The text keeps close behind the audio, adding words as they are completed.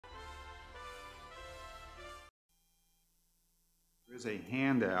There's a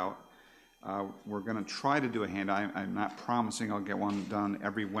handout. We're going to try to do a handout. I'm not promising I'll get one done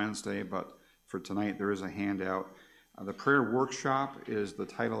every Wednesday, but for tonight there is a handout. The prayer workshop is the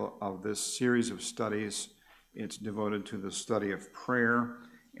title of this series of studies. It's devoted to the study of prayer,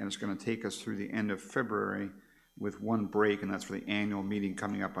 and it's going to take us through the end of February with one break, and that's for the annual meeting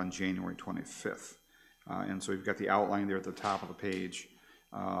coming up on January 25th. And so you've got the outline there at the top of the page.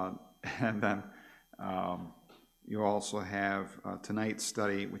 And then you also have tonight's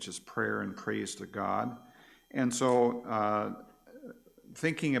study, which is prayer and praise to God. And so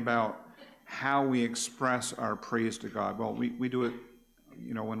thinking about how we express our praise to God, well, we do it,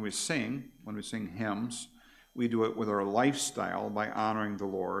 when we sing hymns, we do it with our lifestyle by honoring the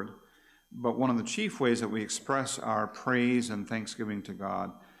Lord. But one of the chief ways that we express our praise and thanksgiving to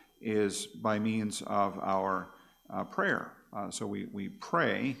God is by means of our prayer. So we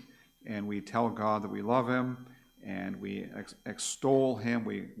pray and we tell God that we love Him and we extol Him,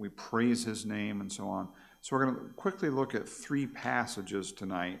 we praise His name and so on. So we're going to quickly look at three passages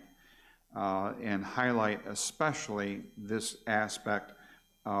tonight and highlight especially this aspect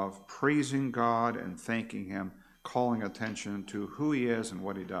of praising God and thanking Him, calling attention to who He is and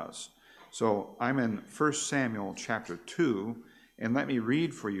what He does. So I'm in 1 Samuel chapter 2, and let me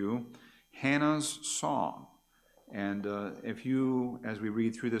read for you Hannah's song. And if you, as we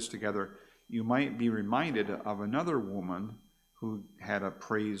read through this together, you might be reminded of another woman who had a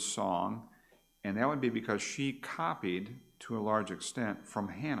praise song, and that would be because she copied, to a large extent, from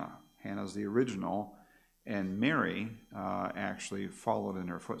Hannah. Hannah's the original, and Mary actually followed in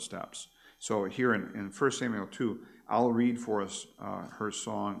her footsteps. So here in 1 Samuel 2, I'll read for us her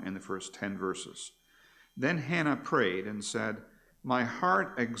song in the first 10 verses. Then Hannah prayed and said, "My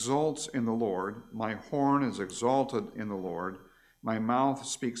heart exults in the Lord, my horn is exalted in the Lord, my mouth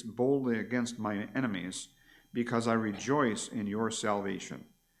speaks boldly against my enemies, because I rejoice in your salvation.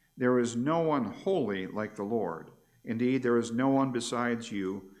 There is no one holy like the Lord. Indeed, there is no one besides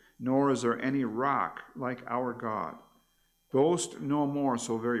you, nor is there any rock like our God. Boast no more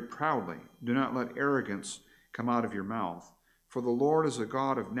so very proudly. Do not let arrogance come out of your mouth. For the Lord is a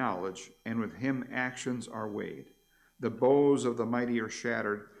God of knowledge, and with Him actions are weighed. The bows of the mighty are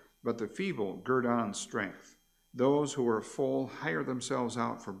shattered, but the feeble gird on strength. Those who are full hire themselves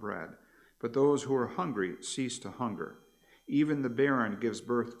out for bread, but those who are hungry cease to hunger. Even the barren gives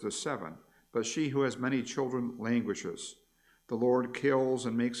birth to 7, but she who has many children languishes. The Lord kills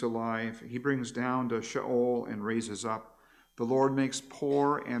and makes alive. He brings down to Sheol and raises up. The Lord makes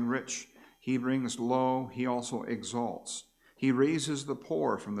poor and rich. He brings low. He also exalts. He raises the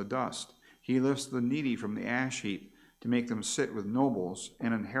poor from the dust. He lifts the needy from the ash heap to make them sit with nobles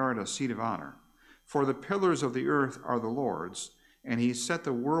and inherit a seat of honor. For the pillars of the earth are the Lord's, and He set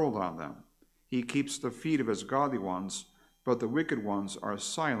the world on them. He keeps the feet of His godly ones, but the wicked ones are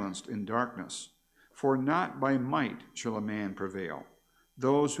silenced in darkness. For not by might shall a man prevail.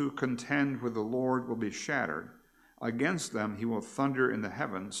 Those who contend with the Lord will be shattered. Against them He will thunder in the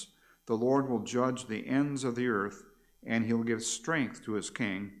heavens. The Lord will judge the ends of the earth, and He'll give strength to His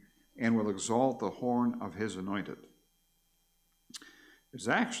king, and will exalt the horn of His anointed. There's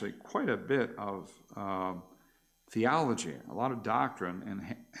actually quite a bit of theology, a lot of doctrine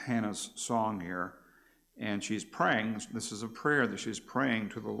in Hannah's song here. And she's praying. This is a prayer that she's praying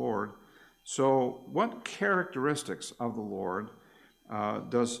to the Lord. So what characteristics of the Lord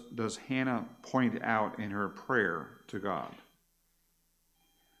does Hannah point out in her prayer to God?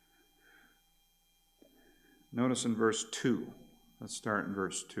 Notice in verse 2. Let's start in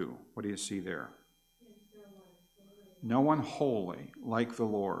verse 2. What do you see there? No one holy like the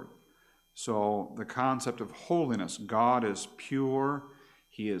Lord. So the concept of holiness, God is pure,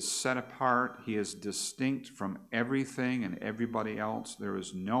 He is set apart, He is distinct from everything and everybody else. There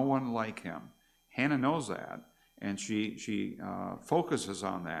is no one like Him. Hannah knows that, and she focuses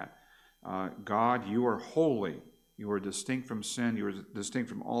on that. God, you are holy. You are distinct from sin. You are distinct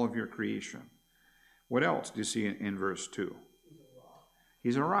from all of your creation. What else do you see in verse 2?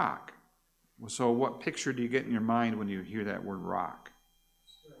 He's a rock. So what picture do you get in your mind when you hear that word rock?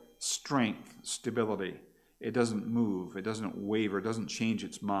 Strength, stability. It doesn't move. It doesn't waver. It doesn't change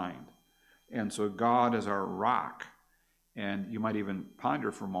its mind. And so God is our rock. And you might even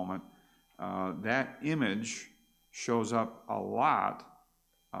ponder for a moment, that image shows up a lot,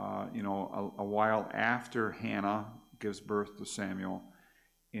 a while after Hannah gives birth to Samuel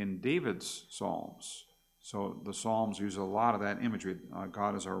in David's Psalms. So the Psalms use a lot of that imagery.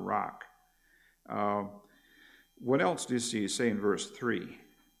 God is our rock. What else do you see? Say in verse 3.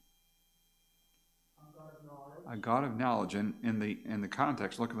 A God of knowledge. And in the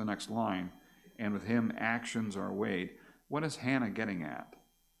context, look at the next line. And with Him actions are weighed. What is Hannah getting at?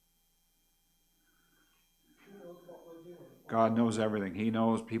 God knows everything. He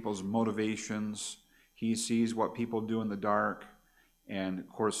knows people's motivations. He sees what people do in the dark. And of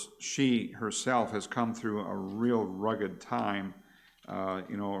course, she herself has come through a real rugged time.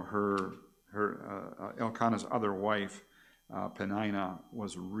 Elkanah's other wife, Peninnah,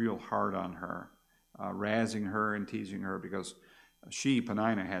 was real hard on her, razzing her and teasing her because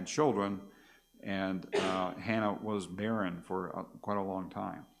Peninnah, had children, and Hannah was barren for quite a long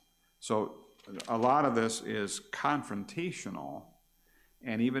time. So a lot of this is confrontational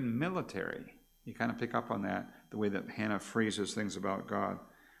and even military. You kind of pick up on that, the way that Hannah phrases things about God.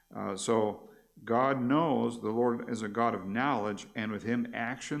 So God knows the Lord is a God of knowledge, and with Him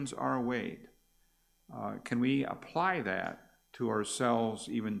actions are weighed. Can we apply that to ourselves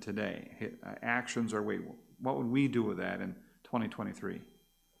even today? Actions are weighed. What would we do with that in 2023?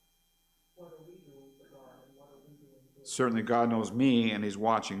 What are we doing for God, and what are we doing for God? Certainly God knows me, and He's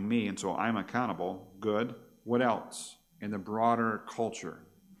watching me, and so I'm accountable. Good. What else in the broader culture?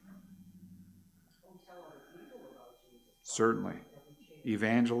 Tell other people about Jesus. Certainly.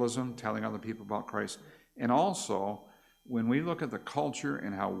 Evangelism, telling other people about Christ. And also, when we look at the culture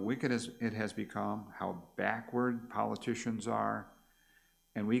and how wicked it has become, how backward politicians are,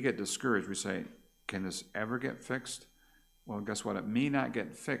 and we get discouraged, we say, can this ever get fixed? Well, guess what? It may not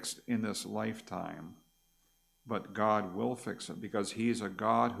get fixed in this lifetime, but God will fix it because He is a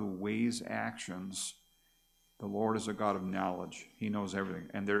God who weighs actions. The Lord is a God of knowledge. He knows everything.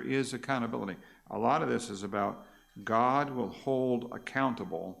 And there is accountability. A lot of this is about God will hold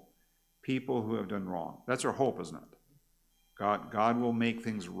accountable people who have done wrong. That's our hope, isn't it? God will make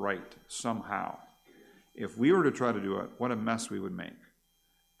things right somehow. If we were to try to do it, what a mess we would make.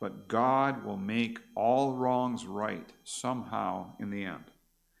 But God will make all wrongs right somehow in the end.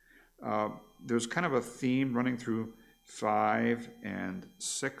 There's kind of a theme running through 5 and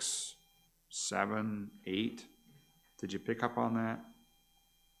 6, 7, 8. Did you pick up on that?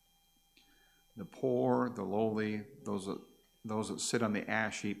 The poor, the lowly, those that sit on the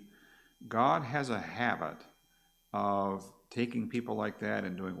ash heap. God has a habit of taking people like that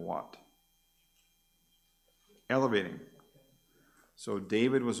and doing what? Elevating. So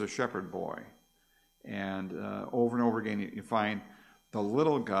David was a shepherd boy. And over again you find the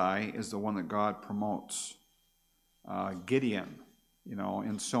little guy is the one that God promotes. Gideon,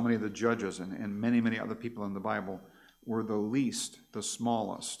 and so many of the judges and many other people in the Bible were the least, the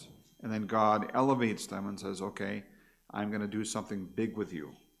smallest. And then God elevates them and says, okay, I'm going to do something big with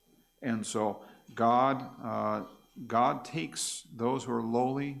you. And so God takes those who are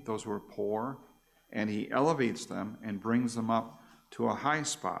lowly, those who are poor, and He elevates them and brings them up to a high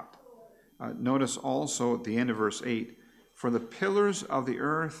spot. Notice also at the end of verse 8, for the pillars of the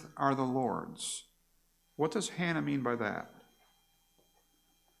earth are the Lord's. What does Hannah mean by that?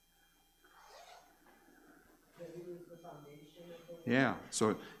 Yeah,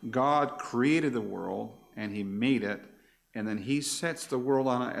 so God created the world and He made it, and then He sets the world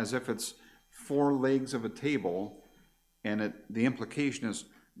on it as if it's 4 legs of a table, and the implication is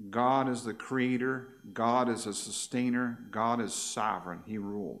God is the creator, God is a sustainer, God is sovereign, He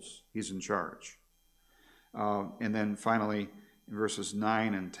rules, He's in charge. And then finally, in verses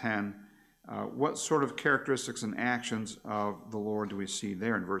 9 and 10, what sort of characteristics and actions of the Lord do we see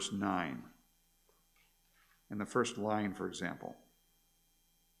there in verse 9? In the first line, for example.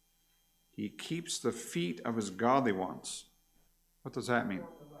 He keeps the feet of His godly ones. What does that mean?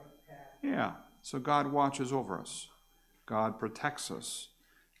 Yeah, so God watches over us. God protects us.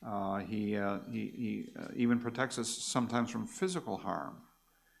 He even protects us sometimes from physical harm.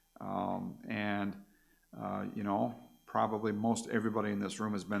 Probably most everybody in this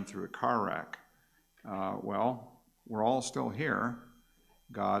room has been through a car wreck. Well, we're all still here.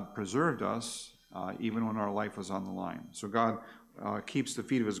 God preserved us even when our life was on the line. So God keeps the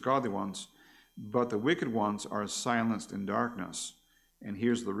feet of His godly ones, but the wicked ones are silenced in darkness. And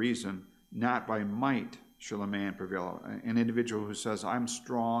here's the reason: not by might shall a man prevail. An individual who says, I'm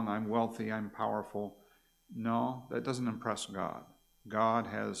strong, I'm wealthy, I'm powerful. No, that doesn't impress God. God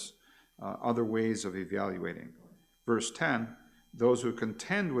has other ways of evaluating. Verse 10, those who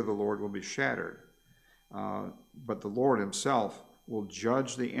contend with the Lord will be shattered. But the Lord Himself will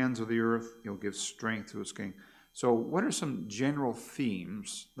judge the ends of the earth. He'll give strength to His king. So what are some general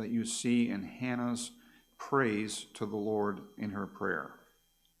themes that you see in Hannah's praise to the Lord in her prayer?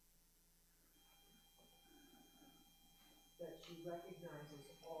 That she recognizes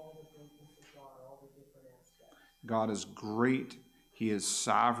all the greatness of God, all the different aspects. God is great. He is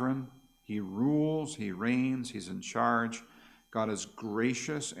sovereign. He rules. He reigns. He's in charge. God is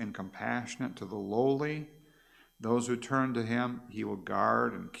gracious and compassionate to the lowly. Those who turn to him, he will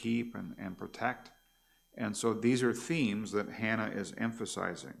guard and keep and protect. And so these are themes that Hannah is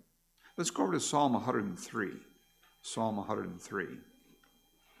emphasizing. Let's go over to Psalm 103. Psalm 103.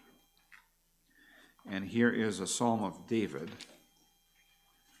 And here is a psalm of David.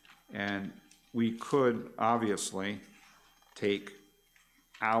 And we could obviously take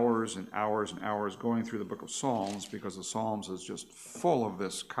hours and hours and hours going through the book of Psalms, because the Psalms is just full of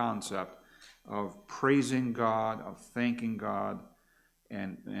this concept of praising God, of thanking God,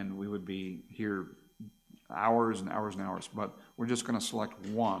 and we would be here hours and hours and hours. But we're just going to select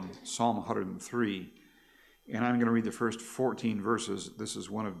one, Psalm 103, and I'm going to read the first 14 verses. This is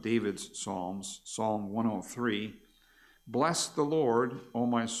one of David's Psalms, Psalm 103. Bless the Lord, O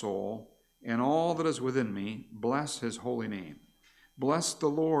my soul, and all that is within me, bless his holy name. Bless the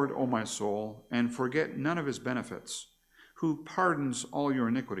Lord, O my soul, and forget none of his benefits, who pardons all your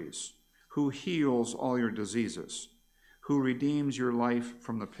iniquities, who heals all your diseases, who redeems your life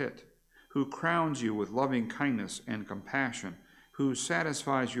from the pit, who crowns you with loving kindness and compassion, who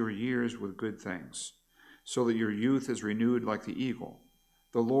satisfies your years with good things, so that your youth is renewed like the eagle.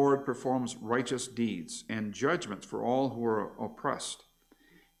 The Lord performs righteous deeds and judgments for all who are oppressed.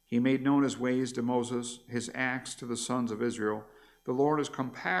 He made known his ways to Moses, his acts to the sons of Israel. The Lord is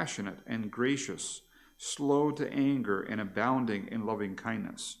compassionate and gracious, slow to anger and abounding in loving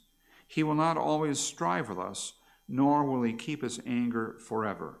kindness. He will not always strive with us, nor will he keep his anger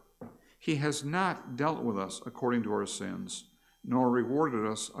forever. He has not dealt with us according to our sins, nor rewarded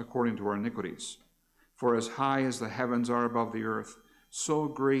us according to our iniquities. For as high as the heavens are above the earth, so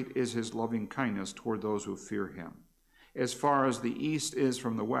great is his loving kindness toward those who fear him. As far as the east is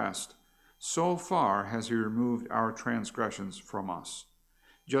from the west, so far has he removed our transgressions from us.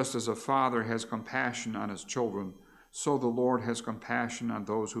 Just as a father has compassion on his children, so the Lord has compassion on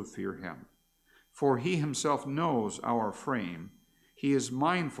those who fear him. For he himself knows our frame. He is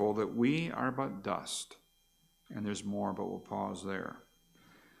mindful that we are but dust. And there's more, but we'll pause there.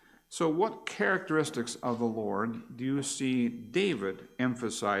 So what characteristics of the Lord do you see David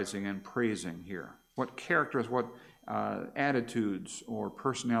emphasizing and praising here? What characters, what attitudes or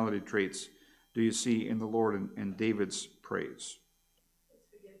personality traits do you see in the Lord in David's praise?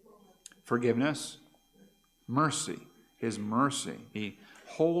 Forgiveness, mercy, his mercy. He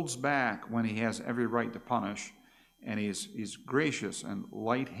holds back when he has every right to punish, and he's gracious and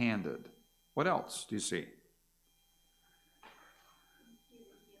light-handed. What else do you see?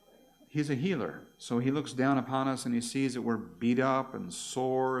 He's a healer. So he looks down upon us and he sees that we're beat up and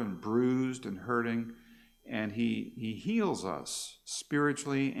sore and bruised and hurting, and he heals us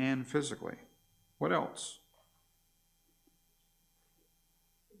spiritually and physically. What else?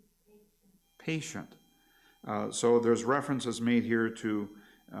 Patient. So there's references made here to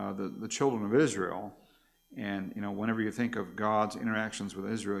the children of Israel, and whenever you think of God's interactions with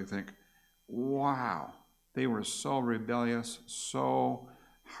Israel, you think, wow, they were so rebellious, so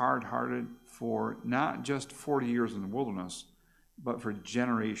hard-hearted for not just 40 years in the wilderness, but for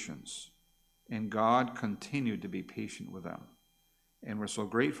generations. And God continued to be patient with them. And we're so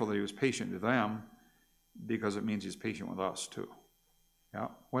grateful that he was patient with them, because it means he's patient with us too. Yeah.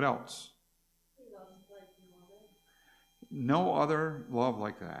 What else? He loves like no other. No other love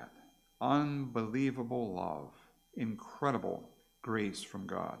like that. Unbelievable love. Incredible grace from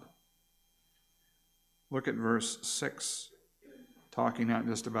God. Look at verse 6, talking not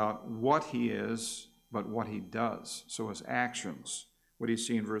just about what he is, but what he does. So his actions. What do you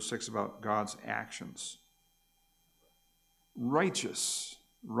see in verse 6 about God's actions? Righteous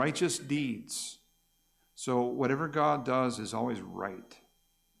deeds. So whatever God does is always right.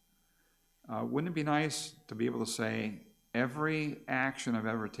 Wouldn't it be nice to be able to say, every action I've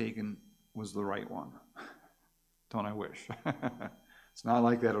ever taken was the right one? Don't I wish? It's not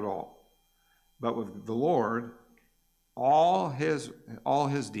like that at all. But with the Lord, all his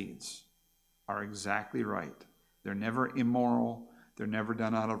deeds are exactly right. They're never immoral. They're never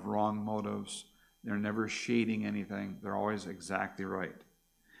done out of wrong motives. They're never shading anything. They're always exactly right.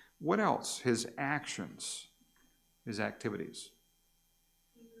 What else? His actions, his activities.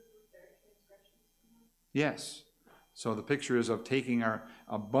 Yes. So the picture is of taking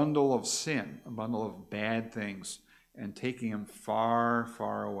a bundle of sin, a bundle of bad things, and taking them far,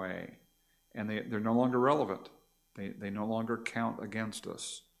 far away. And they're no longer relevant. They no longer count against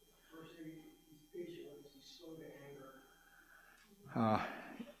us.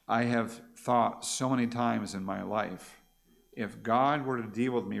 I have thought so many times in my life, if God were to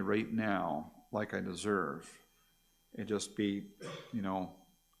deal with me right now like I deserve, it'd just be,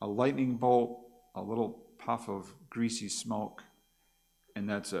 a lightning bolt, a little puff of greasy smoke, and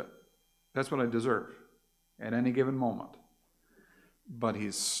that's it. That's what I deserve. at any given moment. But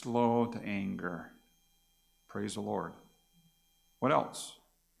he's slow to anger. Praise the Lord. What else?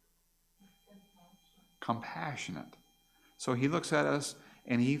 Compassionate. So he looks at us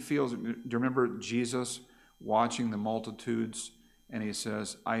and he feels, do you remember Jesus watching the multitudes? And he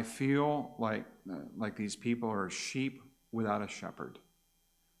says, I feel like these people are sheep without a shepherd.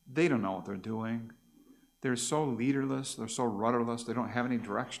 They don't know what they're doing. They're so leaderless. They're so rudderless. They don't have any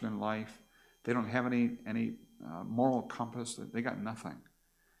direction in life. They don't have any moral compass. They got nothing.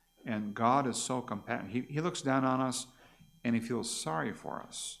 And God is so compassionate. He looks down on us and he feels sorry for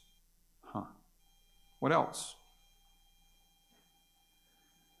us. What else?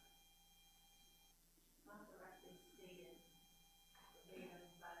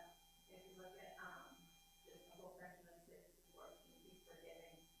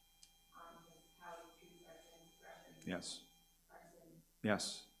 Yes.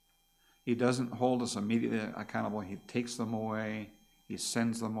 Yes. He doesn't hold us immediately accountable. He takes them away. He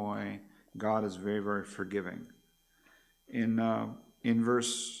sends them away. God is very, very forgiving. In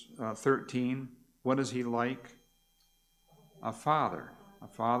verse 13, what is he like? A father. A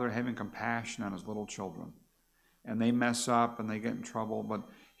father having compassion on his little children. And they mess up and they get in trouble, but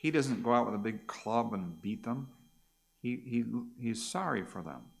he doesn't go out with a big club and beat them. He's sorry for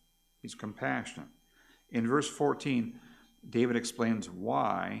them. He's compassionate. In verse 14, David explains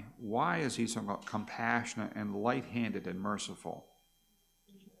why. Why is he so compassionate and light-handed and merciful?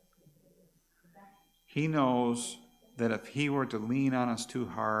 He knows that if he were to lean on us too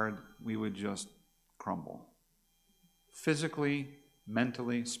hard, we would just crumble. Physically,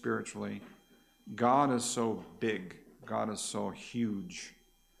 mentally, spiritually, God is so big, God is so huge,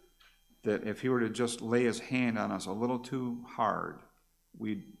 that if he were to just lay his hand on us a little too hard,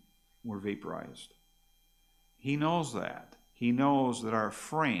 we're vaporized. He knows that. He knows that our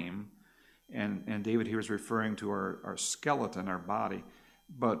frame, and David here is referring to our skeleton, our body,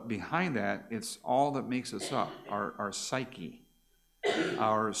 but behind that, it's all that makes us up, our psyche,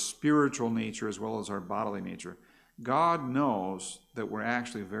 our spiritual nature as well as our bodily nature. God knows that we're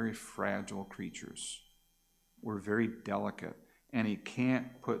actually very fragile creatures. We're very delicate, and he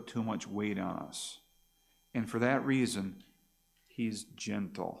can't put too much weight on us. And for that reason, he's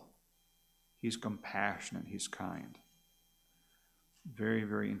gentle. He's compassionate. He's kind. Very,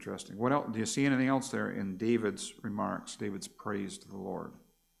 very interesting. What else? Do you see anything else there in David's remarks, David's praise to the Lord?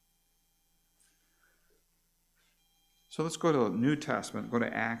 So let's go to the New Testament. Go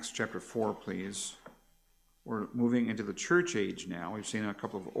to Acts chapter 4, please. We're moving into the church age now. We've seen a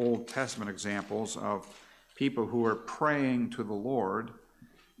couple of Old Testament examples of people who are praying to the Lord,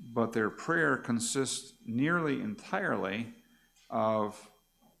 but their prayer consists nearly entirely of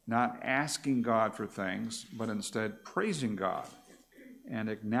not asking God for things, but instead praising God and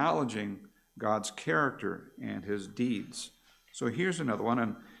acknowledging God's character and his deeds. So here's another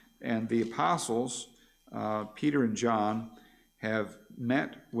one. And the apostles, Peter and John, have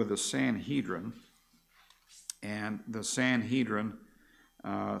met with the Sanhedrin, and the Sanhedrin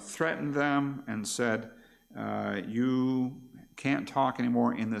threatened them and said, you can't talk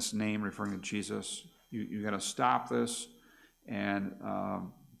anymore in this name, referring to Jesus. You got to stop this. And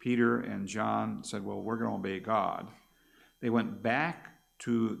Peter and John said, well, we're going to obey God. They went back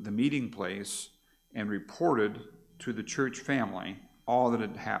to the meeting place and reported to the church family all that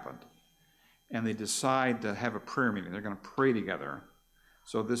had happened. And they decide to have a prayer meeting. They're going to pray together.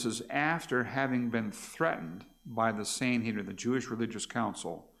 So this is after having been threatened by the Sanhedrin, the Jewish Religious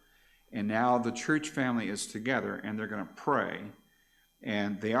Council. And now the church family is together and they're going to pray.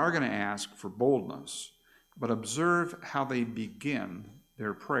 And they are going to ask for boldness. But observe how they begin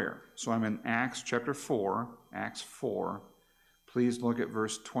their prayer. So I'm in Acts chapter 4, Acts 4. Please look at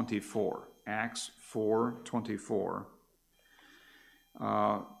verse 24. Acts 4:24.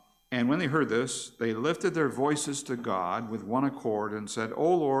 And when they heard this, they lifted their voices to God with one accord and said,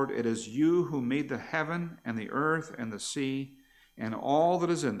 O Lord, it is you who made the heaven and the earth and the sea and all that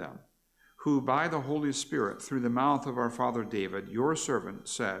is in them, who by the Holy Spirit, through the mouth of our father David, your servant,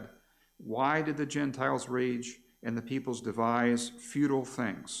 said, why did the Gentiles rage and the peoples devise futile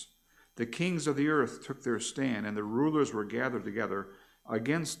things? The kings of the earth took their stand, and the rulers were gathered together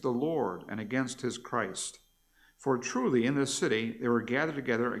against the Lord and against his Christ. For truly in this city they were gathered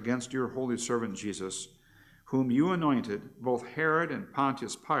together against your holy servant Jesus, whom you anointed, both Herod and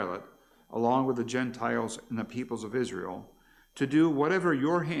Pontius Pilate, along with the Gentiles and the peoples of Israel, to do whatever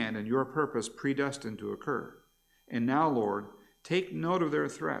your hand and your purpose predestined to occur. And now, Lord, take note of their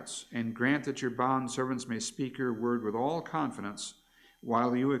threats, and grant that your bondservants may speak your word with all confidence,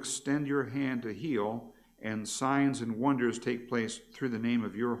 while you extend your hand to heal, and signs and wonders take place through the name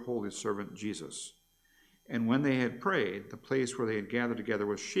of your holy servant Jesus. And when they had prayed, the place where they had gathered together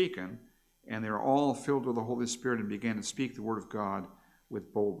was shaken, and they were all filled with the Holy Spirit and began to speak the word of God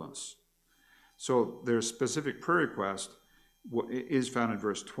with boldness. So their specific prayer request is found in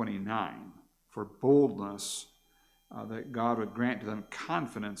verse 29 for boldness, that God would grant to them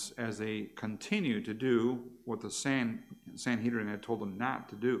confidence as they continue to do what the Sanhedrin had told them not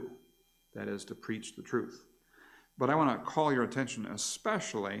to do, that is, to preach the truth. But I want to call your attention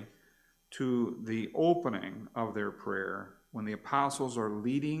especially to the opening of their prayer when the apostles are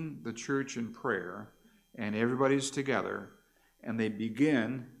leading the church in prayer and everybody's together, and they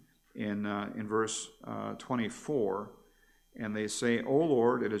begin in verse 24, and they say, "O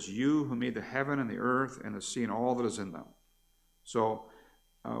Lord, it is you who made the heaven and the earth and the sea and all that is in them." So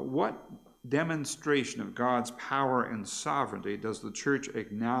what demonstration of God's power and sovereignty does the church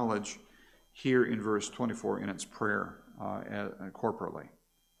acknowledge here in verse 24 in its prayer corporately?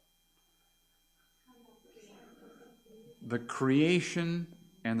 The creation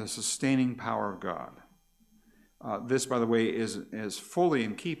and the sustaining power of God. This, by the way, is fully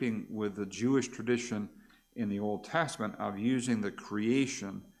in keeping with the Jewish tradition in the Old Testament of using the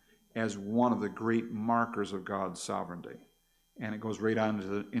creation as one of the great markers of God's sovereignty. And it goes right on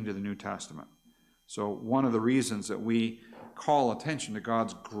into the New Testament. So one of the reasons that we call attention to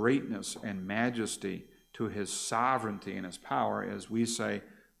God's greatness and majesty, to his sovereignty and his power, is we say,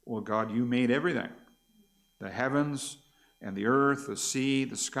 well, God, you made everything. The heavens and the earth, the sea,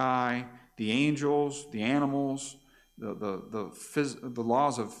 the sky, the angels, the animals, the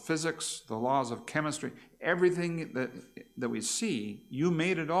laws of physics, the laws of chemistry, everything that we see, you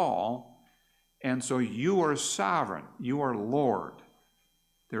made it all, and so you are sovereign, you are Lord.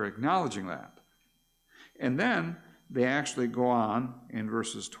 They're acknowledging that. And then they actually go on in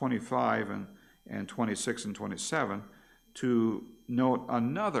verses 25 and 26 and 27 to note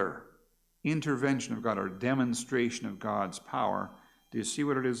another intervention of God, or demonstration of God's power. Do you see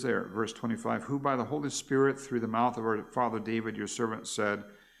what it is there? Verse 25, "Who by the Holy Spirit through the mouth of our father David, your servant, said,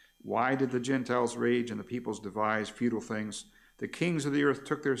 why did the Gentiles rage and the peoples devise futile things? The kings of the earth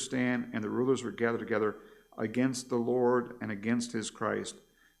took their stand, and the rulers were gathered together against the Lord and against his Christ.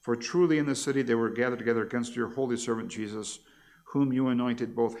 For truly in the city they were gathered together against your holy servant Jesus, whom you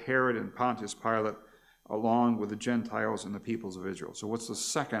anointed, both Herod and Pontius Pilate, along with the Gentiles and the peoples of Israel." So what's the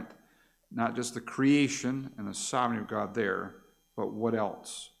second? Not just the creation and the sovereignty of God there, but what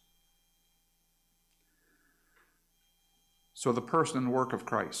else? So the person and work of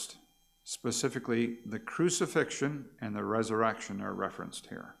Christ, specifically the crucifixion and the resurrection, are referenced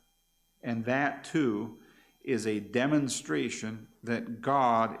here. And that too is a demonstration that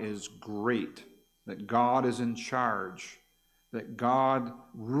God is great, that God is in charge, that God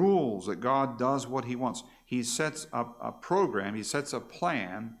rules, that God does what he wants. He sets up a program, he sets a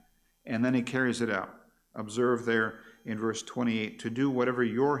plan, and then he carries it out. Observe there in verse 28, "To do whatever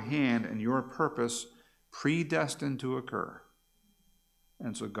your hand and your purpose predestined to occur."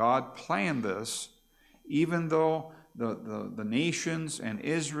 And so God planned this, even though the nations and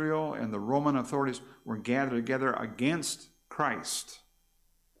Israel and the Roman authorities were gathered together against Christ.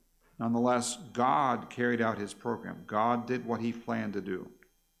 Nonetheless, God carried out his program. God did what he planned to do.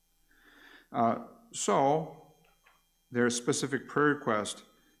 So there's specific prayer request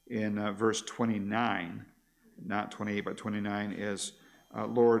in verse 29, not 28, but 29 is,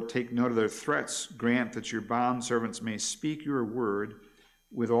 "Lord, take note of their threats. Grant that your bondservants may speak your word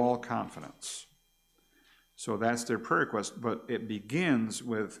with all confidence." So that's their prayer request, but it begins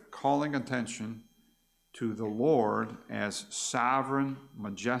with calling attention to the Lord as sovereign,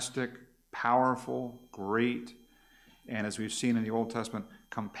 majestic, powerful, great, and as we've seen in the Old Testament,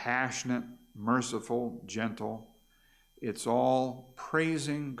 compassionate, merciful, gentle. It's all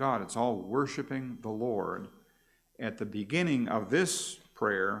praising God. It's all worshiping the Lord at the beginning of this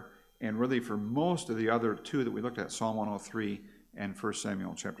prayer, and really for most of the other two that we looked at, Psalm 103 and 1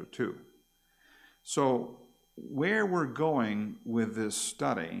 Samuel chapter 2. So where we're going with this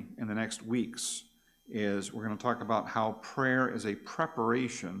study in the next weeks is we're going to talk about how prayer is a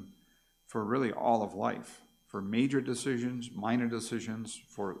preparation for really all of life, for major decisions, minor decisions,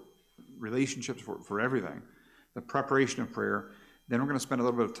 for relationships, for everything. The preparation of prayer. Then we're going to spend a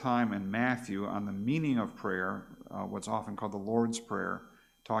little bit of time in Matthew on the meaning of prayer, what's often called the Lord's Prayer,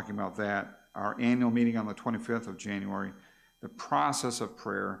 talking about that. Our annual meeting on the 25th of January, the process of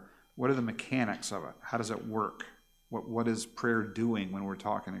prayer. What are the mechanics of it? How does it work? What is prayer doing when we're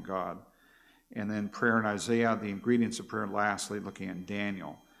talking to God? And then prayer in Isaiah, the ingredients of prayer, lastly, looking at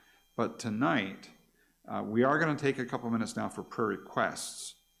Daniel. But tonight, we are going to take a couple minutes now for prayer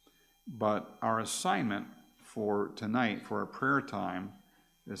requests. But our assignment for tonight, for our prayer time,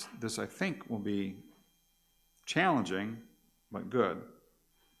 this I think will be challenging, but good,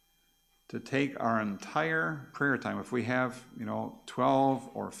 to take our entire prayer time, if we have, 12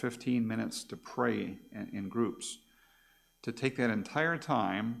 or 15 minutes to pray in groups, to take that entire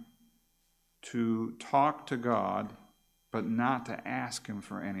time to talk to God, but not to ask him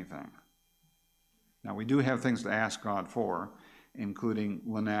for anything. Now, we do have things to ask God for, including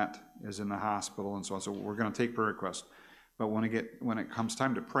Lynette is in the hospital and so on, so we're going to take prayer requests. But when it comes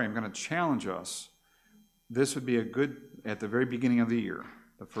time to pray, I'm going to challenge us. This would be a good, at the very beginning of the year,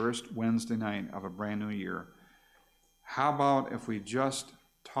 the first Wednesday night of a brand new year, how about if we just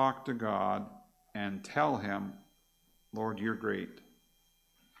talk to God and tell him, Lord, you're great.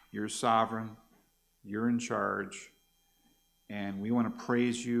 You're sovereign. You're in charge. And we want to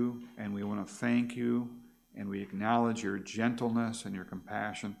praise you, and we want to thank you, and we acknowledge your gentleness and your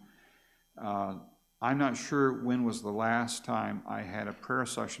compassion. I'm not sure when was the last time I had a prayer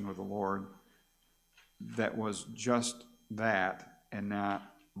session with the Lord that was just that and not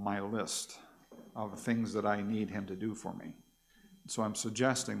my list of things that I need him to do for me. So I'm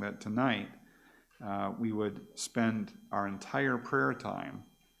suggesting that tonight we would spend our entire prayer time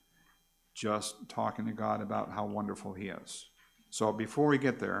just talking to God about how wonderful he is. So before we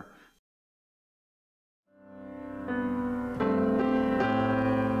get there,